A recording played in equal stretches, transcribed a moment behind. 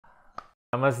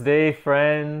Namaste,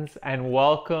 friends, and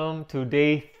welcome to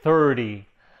day 30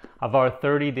 of our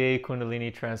 30-day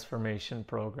Kundalini transformation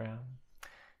program.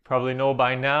 Probably know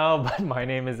by now, but my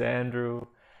name is Andrew,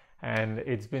 and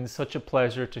it's been such a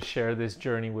pleasure to share this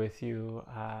journey with you.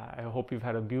 I hope you've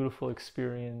had a beautiful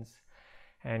experience.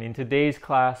 And in today's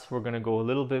class, we're going to go a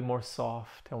little bit more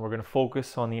soft, and we're going to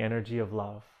focus on the energy of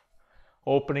love.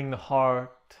 Opening the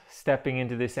heart, stepping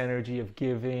into this energy of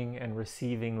giving and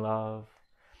receiving love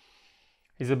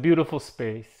is a beautiful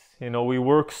space. You know, we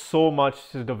work so much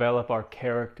to develop our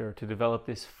character, to develop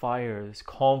this fire, this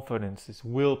confidence, this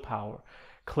willpower,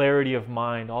 clarity of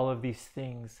mind, all of these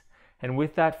things. And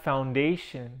with that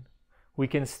foundation, we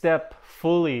can step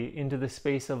fully into the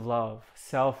space of love,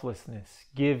 selflessness,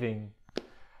 giving.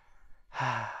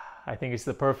 I think it's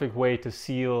the perfect way to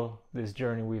seal this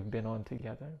journey we've been on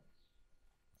together.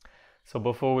 So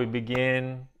before we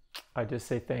begin, I just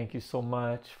say thank you so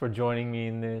much for joining me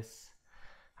in this.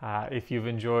 If you've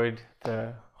enjoyed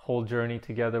the whole journey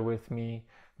together with me,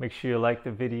 make sure you like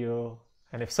the video.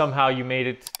 And if somehow you made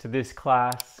it to this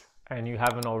class and you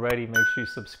haven't already, make sure you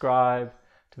subscribe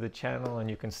to the channel and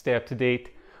you can stay up to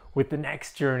date with the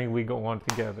next journey we go on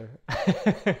together.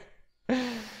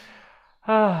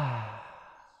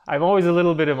 I'm always a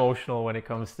little bit emotional when it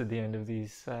comes to the end of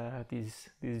these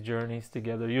journeys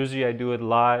together. Usually I do it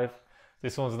live.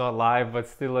 This one's not live, but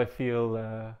still I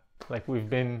feel like we've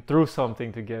been through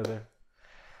something together.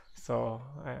 So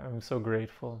I'm so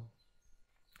grateful.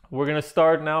 We're going to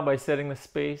start now by setting the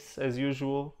space as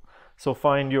usual. So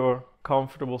find your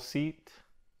comfortable seat,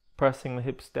 pressing the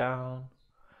hips down,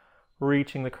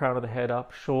 reaching the crown of the head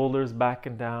up, shoulders back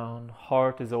and down,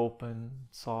 heart is open,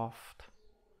 soft.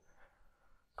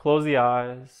 Close the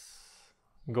eyes,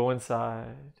 go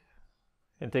inside,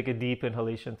 and take a deep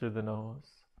inhalation through the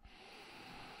nose.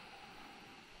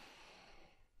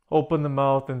 Open the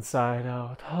mouth inside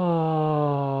out.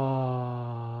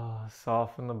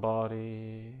 Soften the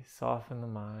body, soften the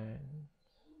mind.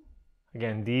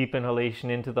 Again, deep inhalation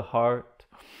into the heart.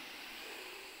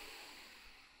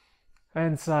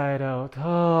 Inside out.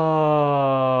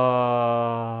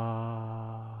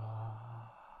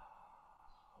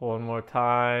 One more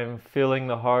time, filling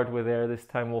the heart with air. This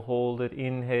time we'll hold it.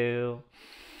 Inhale.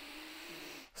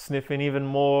 Sniff in even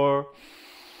more.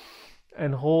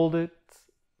 And hold it.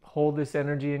 Hold this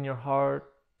energy in your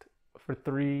heart for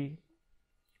 3,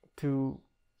 2,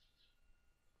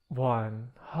 1.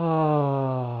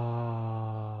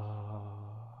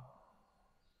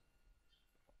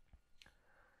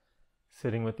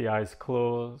 Sitting with the eyes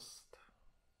closed,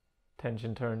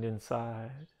 tension turned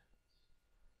inside.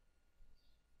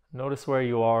 Notice where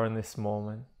you are in this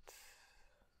moment.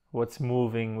 What's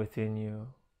moving within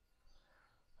you?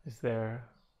 Is there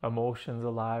emotions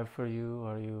alive for you?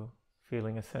 Are you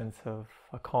feeling a sense of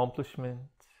accomplishment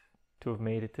to have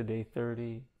made it to day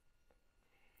 30?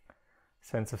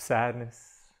 Sense of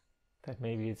sadness that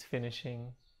maybe it's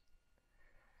finishing?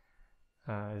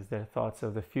 Is there thoughts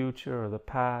of the future or the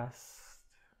past?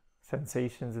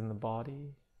 Sensations in the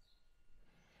body?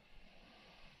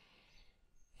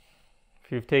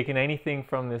 If you've taken anything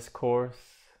from this course,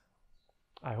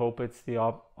 I hope it's the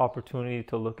opportunity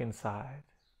to look inside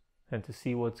and to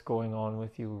see what's going on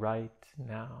with you right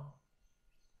now.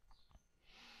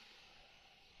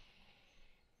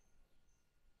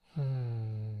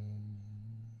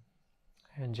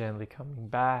 And gently coming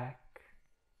back.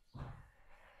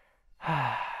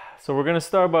 So we're going to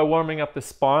start by warming up the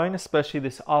spine, especially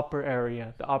this upper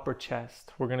area, the upper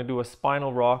chest. We're going to do a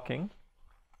spinal rocking.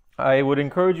 I would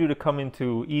encourage you to come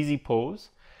into easy pose.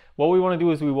 What we want to do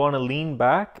is we want to lean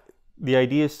back. The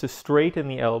idea is to straighten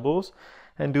the elbows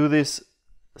and do this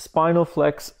spinal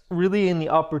flex really in the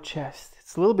upper chest.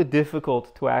 It's a little bit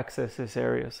difficult to access this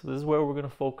area, so this is where we're going to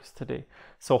focus today.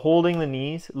 So holding the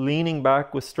knees, leaning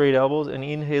back with straight elbows, and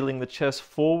inhaling the chest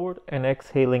forward and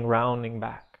exhaling, rounding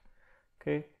back.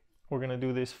 Okay, we're going to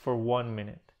do this for 1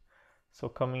 minute. So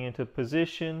coming into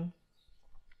position,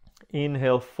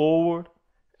 inhale forward,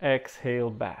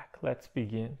 exhale back. Let's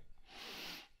begin.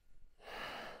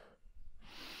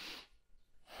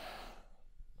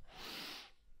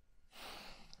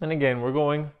 And again, we're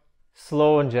going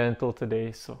slow and gentle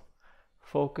today, so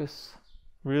focus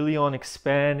really on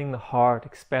expanding the heart,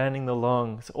 expanding the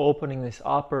lungs, opening this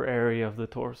upper area of the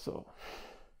torso.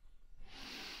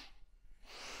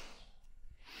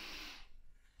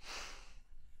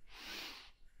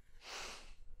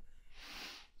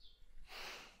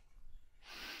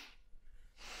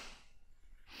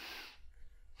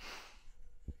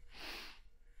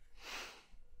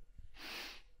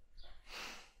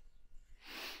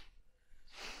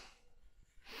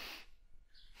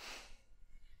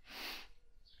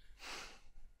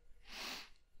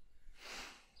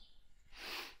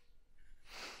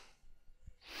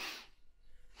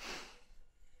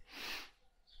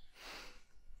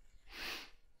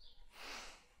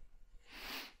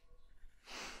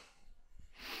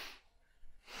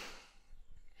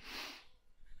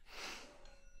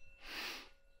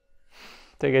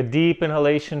 Take a deep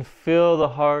inhalation, fill the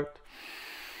heart.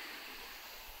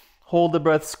 Hold the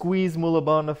breath, squeeze Mula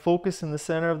Bandha, focus in the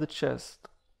center of the chest.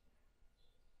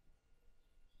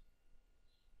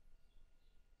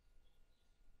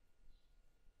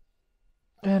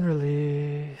 And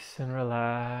release and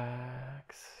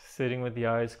relax. Sitting with the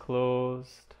eyes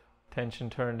closed, tension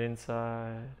turned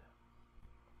inside.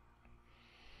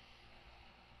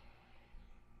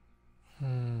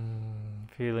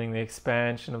 Feeling the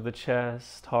expansion of the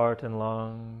chest, heart and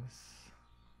lungs.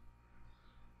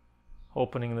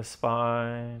 Opening the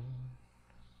spine.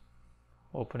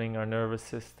 Opening our nervous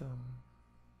system.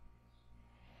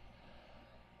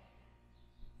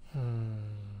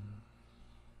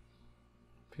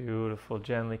 Beautiful,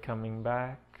 gently coming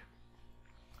back.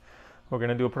 We're going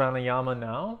to do a pranayama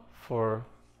now for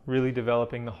really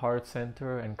developing the heart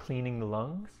center and cleaning the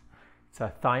lungs. It's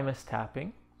a thymus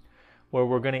tapping, where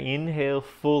we're going to inhale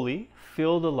fully,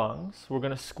 fill the lungs. We're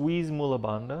going to squeeze Mula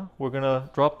Bandha. We're going to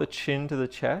drop the chin to the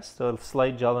chest, a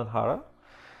slight Jalandhara,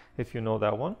 if you know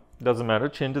that one. Doesn't matter,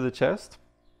 chin to the chest.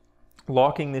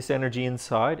 Locking this energy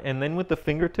inside. And then with the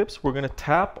fingertips, we're going to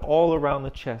tap all around the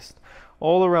chest,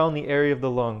 all around the area of the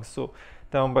lungs. So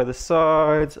down by the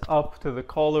sides, up to the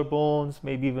collarbones,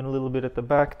 maybe even a little bit at the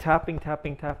back. Tapping,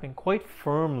 tapping, tapping quite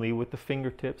firmly with the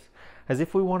fingertips, as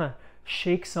if we want to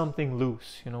shake something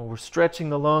loose. You know, we're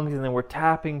stretching the lungs and then we're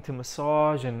tapping to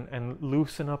massage and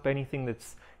loosen up anything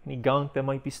that's, any gunk that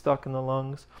might be stuck in the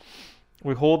lungs.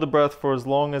 We hold the breath for as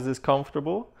long as is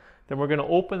comfortable. Then we're going to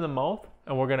open the mouth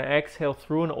and we're going to exhale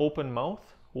through an open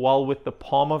mouth, while with the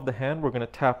palm of the hand, we're going to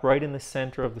tap right in the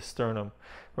center of the sternum,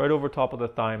 right over top of the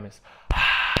thymus.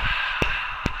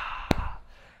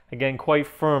 Again, quite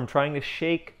firm, trying to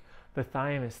shake the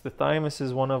thymus. The thymus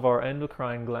is one of our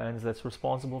endocrine glands that's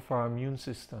responsible for our immune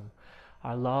system,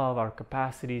 our love, our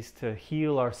capacities to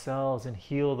heal ourselves and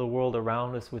heal the world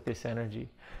around us with this energy.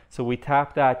 So we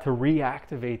tap that to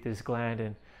reactivate this gland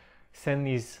and send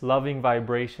these loving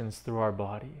vibrations through our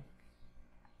body.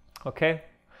 Okay?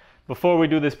 Before we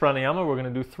do this pranayama, we're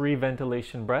going to do 3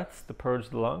 ventilation breaths to purge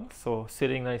the lungs. So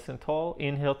sitting nice and tall,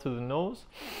 inhale to the nose,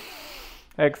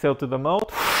 exhale to the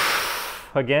mouth.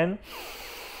 Again.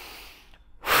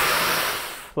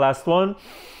 Last one.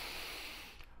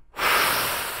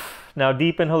 Now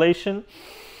deep inhalation.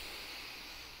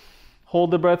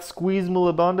 Hold the breath, squeeze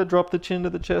Mula Bandha, drop the chin to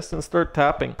the chest and start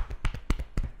tapping.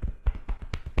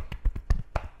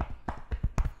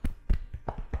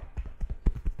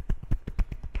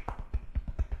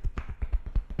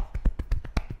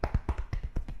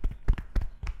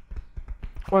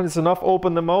 When it's enough,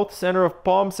 open the mouth, center of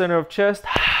palm, center of chest.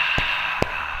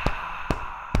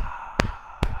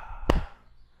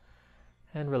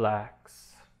 And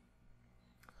relax.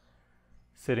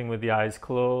 Sitting with the eyes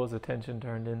closed, attention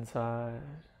turned inside.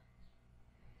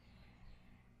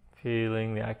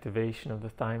 Feeling the activation of the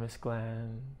thymus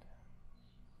gland.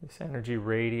 This energy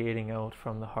radiating out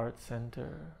from the heart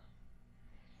center.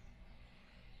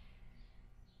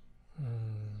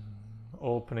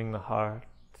 Opening the heart.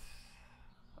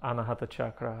 Anahata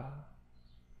chakra.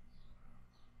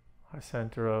 Our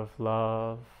center of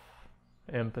love,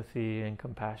 empathy, and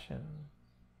compassion.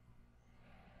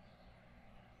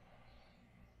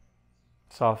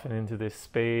 Soften into this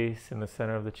space in the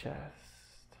center of the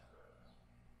chest.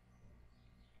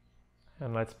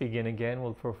 And let's begin again.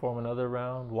 We'll perform another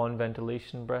round. 1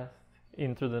 ventilation breath.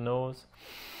 In through the nose.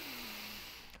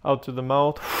 Out through the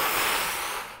mouth.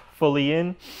 Fully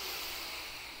in.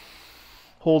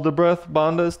 Hold the breath.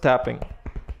 Bandha is tapping.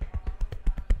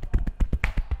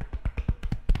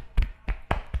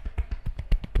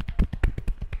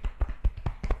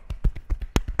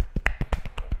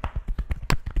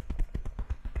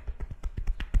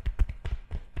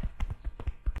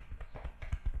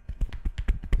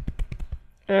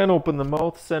 And open the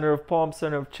mouth, center of palm,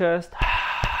 center of chest.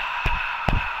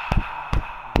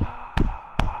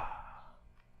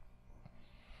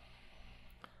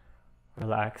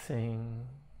 Relaxing,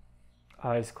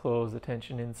 eyes closed,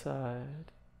 attention inside.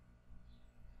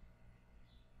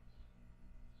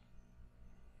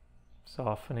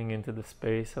 Softening into the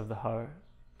space of the heart.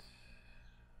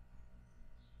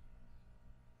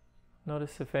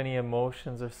 Notice if any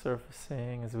emotions are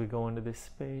surfacing as we go into this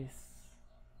space.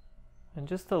 And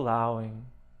just allowing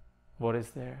what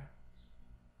is there.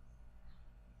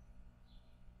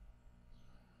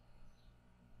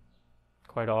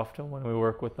 Quite often when we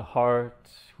work with the heart,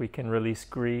 we can release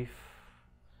grief.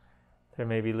 There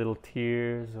may be little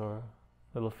tears or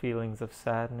little feelings of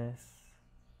sadness.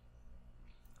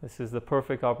 This is the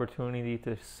perfect opportunity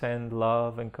to send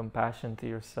love and compassion to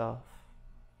yourself.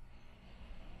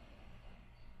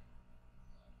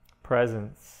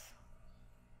 Presence.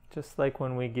 Just like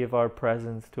when we give our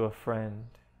presence to a friend,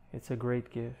 it's a great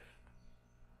gift.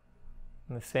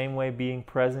 In the same way, being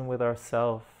present with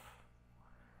ourselves,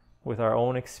 with our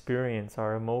own experience,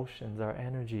 our emotions, our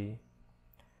energy,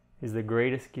 is the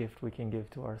greatest gift we can give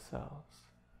to ourselves.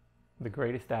 The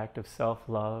greatest act of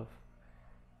self-love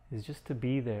is just to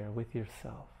be there with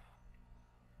yourself.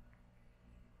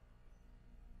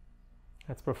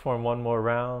 Let's perform one more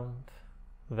round.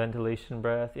 Ventilation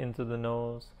breath into the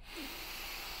nose,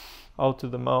 out to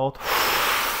the mouth,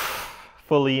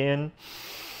 fully in.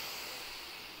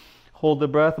 Hold the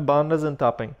breath, bandhas and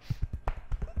tapping.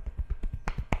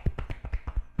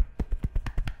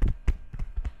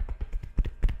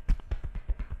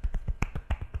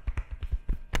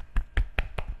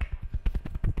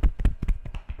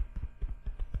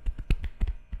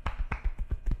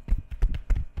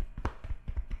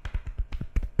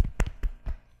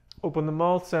 Open the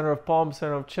mouth, center of palm,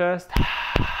 center of chest.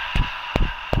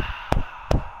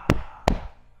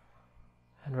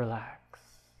 And relax.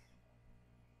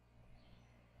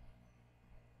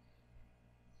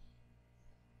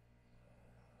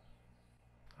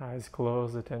 Eyes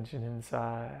closed, attention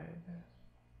inside.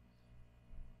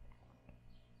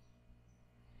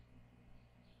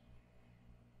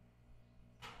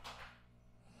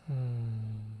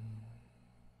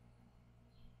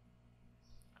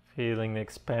 Feeling the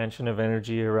expansion of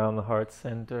energy around the heart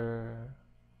center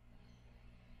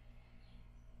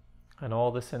and all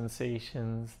the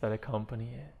sensations that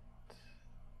accompany it.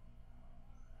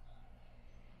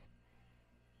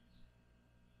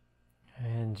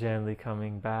 And gently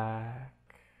coming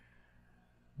back.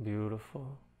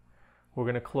 Beautiful. We're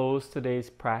going to close today's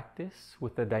practice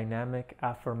with a dynamic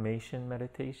affirmation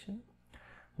meditation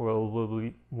where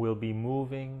we'll be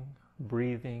moving,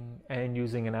 breathing, and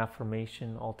using an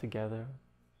affirmation all together.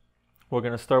 We're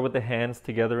going to start with the hands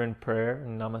together in prayer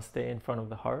and namaste in front of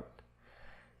the heart.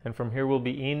 And from here we'll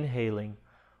be inhaling,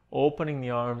 opening the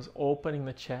arms, opening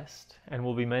the chest, and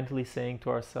we'll be mentally saying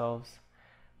to ourselves,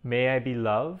 may I be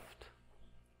loved.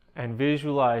 And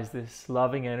visualize this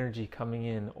loving energy coming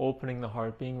in, opening the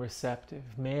heart, being receptive.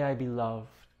 May I be loved.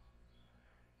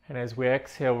 And as we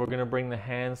exhale, we're going to bring the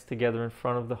hands together in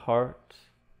front of the heart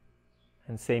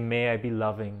and say, may I be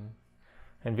loving.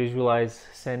 And visualize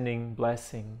sending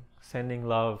blessing, sending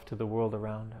love to the world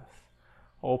around us.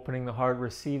 Opening the heart,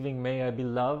 receiving, may I be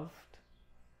loved.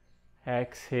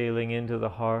 Exhaling into the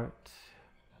heart,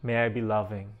 may I be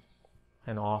loving,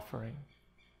 and offering.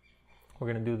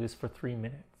 We're going to do this for 3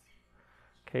 minutes.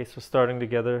 Okay, so starting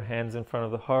together, hands in front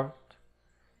of the heart.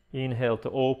 Inhale to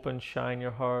open, shine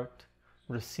your heart.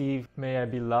 Receive, may I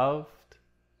be loved.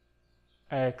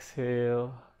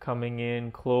 Exhale, coming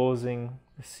in, closing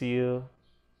the seal.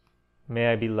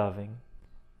 May I be loving.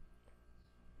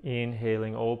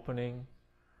 Inhaling, opening.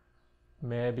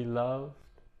 May I be loved.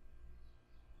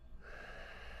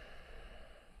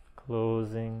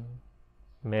 Closing.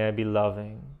 May I be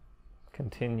loving.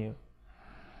 Continue.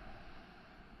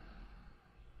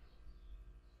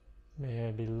 May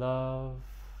I be loved.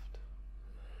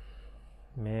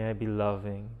 May I be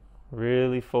loving.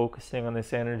 Really focusing on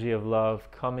this energy of love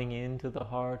coming into the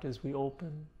heart as we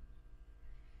open.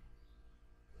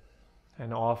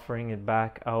 And offering it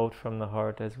back out from the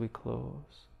heart as we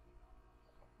close.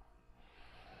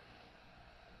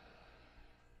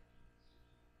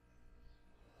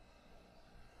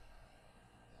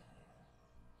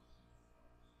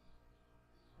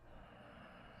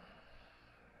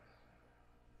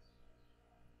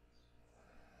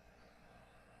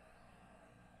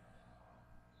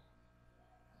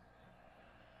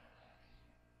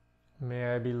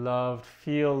 May I be loved.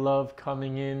 Feel love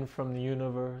coming in from the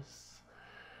universe.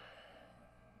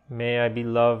 May I be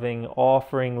loving,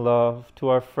 offering love to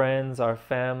our friends, our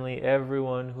family,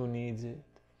 everyone who needs it.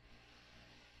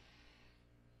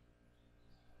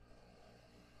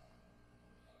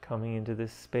 Coming into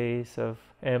this space of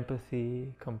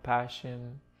empathy,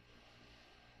 compassion,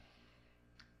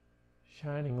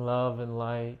 shining love and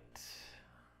light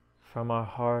from our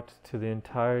heart to the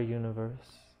entire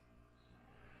universe.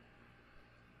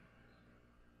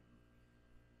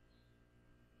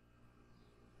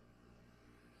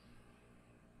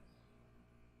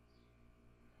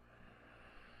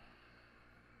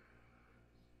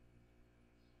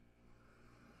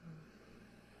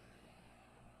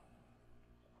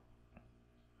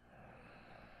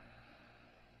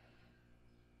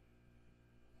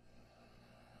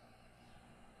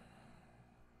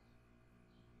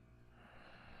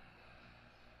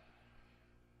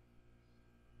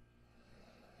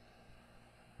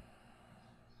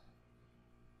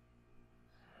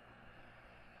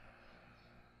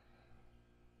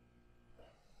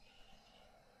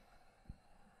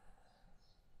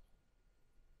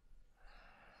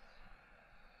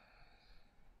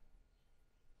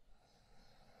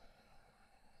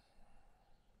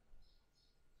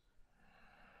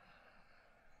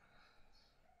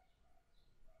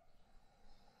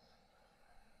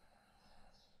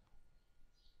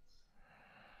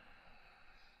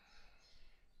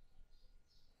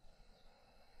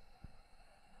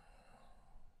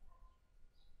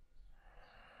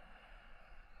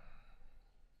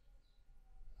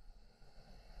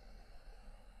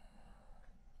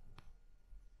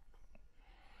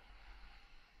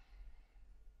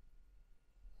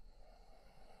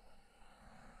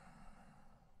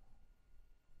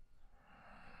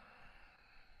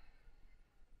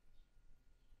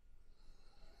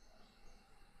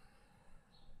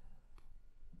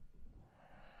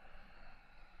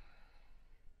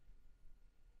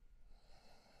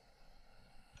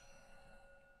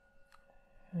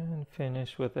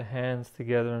 Finish with the hands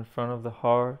together in front of the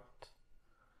heart.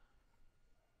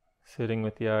 Sitting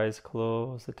with the eyes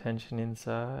closed, attention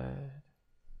inside.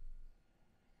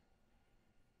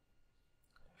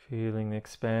 Feeling the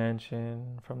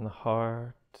expansion from the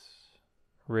heart,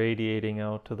 radiating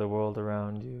out to the world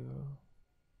around you.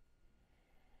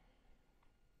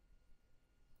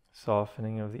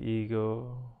 Softening of the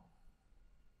ego.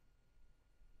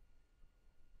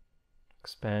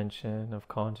 Expansion of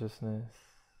consciousness.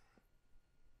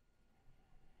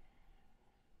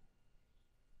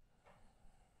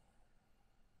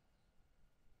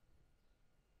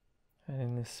 And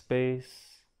in this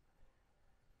space,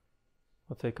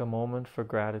 we'll take a moment for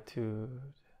gratitude,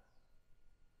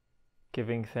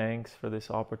 giving thanks for this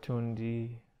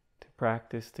opportunity to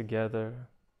practice together,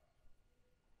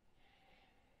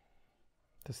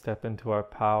 to step into our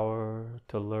power,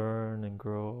 to learn and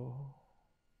grow.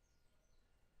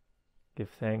 Give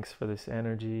thanks for this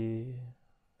energy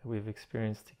that we've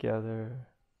experienced together,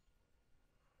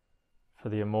 for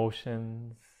the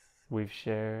emotions we've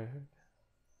shared.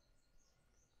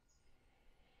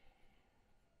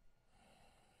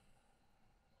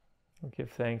 We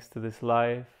give thanks to this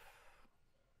life,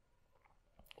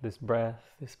 this breath,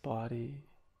 this body,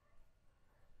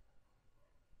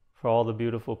 for all the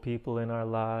beautiful people in our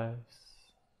lives,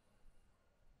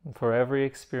 and for every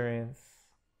experience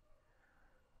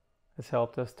that's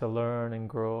helped us to learn and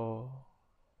grow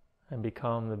and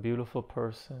become the beautiful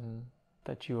person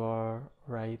that you are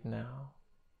right now.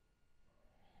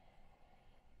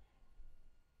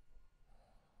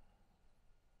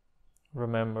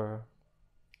 Remember,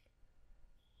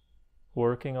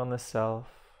 working on the self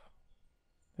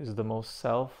is the most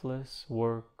selfless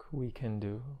work we can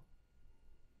do.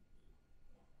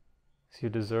 So you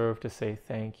deserve to say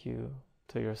thank you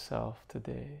to yourself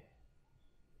today,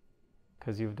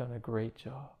 because you've done a great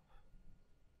job.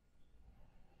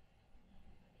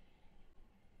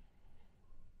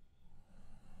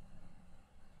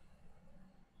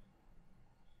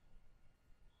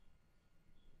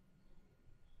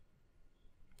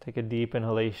 Take a deep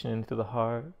inhalation into the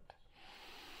heart.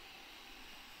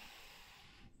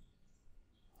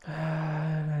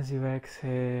 And as you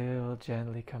exhale,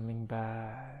 gently coming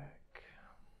back,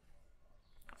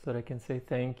 so that I can say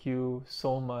thank you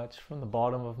so much from the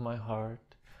bottom of my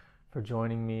heart for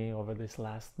joining me over this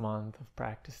last month of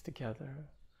practice together.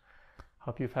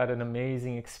 Hope you've had an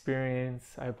amazing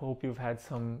experience. I hope you've had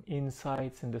some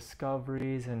insights and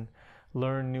discoveries and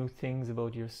learned new things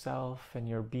about yourself and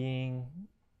your being.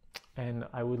 And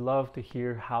I would love to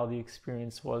hear how the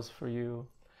experience was for you.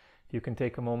 You can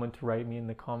take a moment to write me in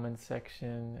the comments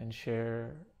section and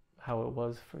share how it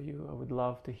was for you. I would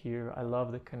love to hear. I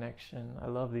love the connection. I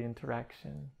love the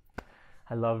interaction.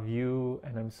 I love you,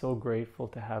 and I'm so grateful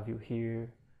to have you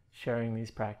here sharing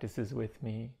these practices with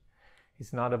me.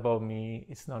 It's not about me.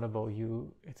 It's not about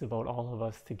you. It's about all of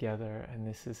us together, and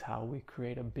this is how we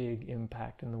create a big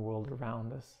impact in the world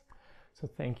around us. So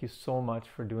thank you so much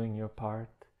for doing your part,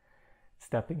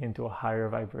 stepping into a higher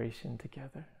vibration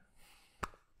together.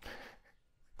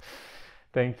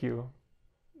 Thank you.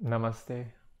 Namaste.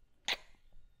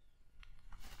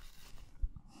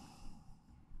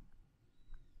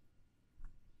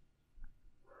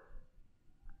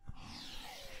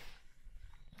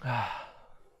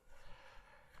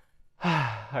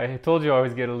 I told you I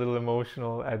always get a little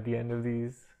emotional at the end of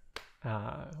these.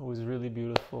 It was really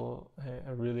beautiful.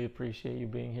 I really appreciate you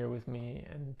being here with me,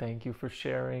 and thank you for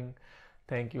sharing.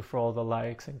 Thank you for all the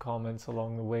likes and comments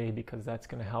along the way, because that's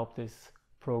going to help this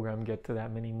program get to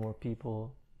that many more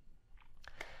people.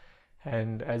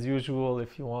 And as usual,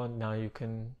 if you want, now you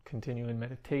can continue in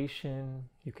meditation,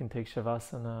 you can take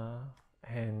Shavasana,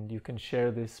 and you can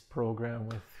share this program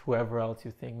with whoever else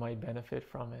you think might benefit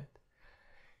from it.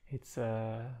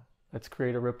 Let's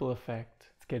create a ripple effect.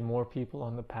 Let's get more people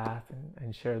on the path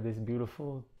and share this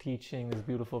beautiful teaching, this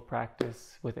beautiful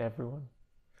practice with everyone.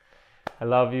 I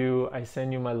love you. I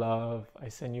send you my love. I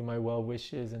send you my well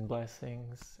wishes and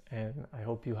blessings. And I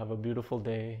hope you have a beautiful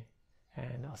day.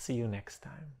 And I'll see you next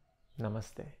time.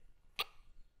 Namaste.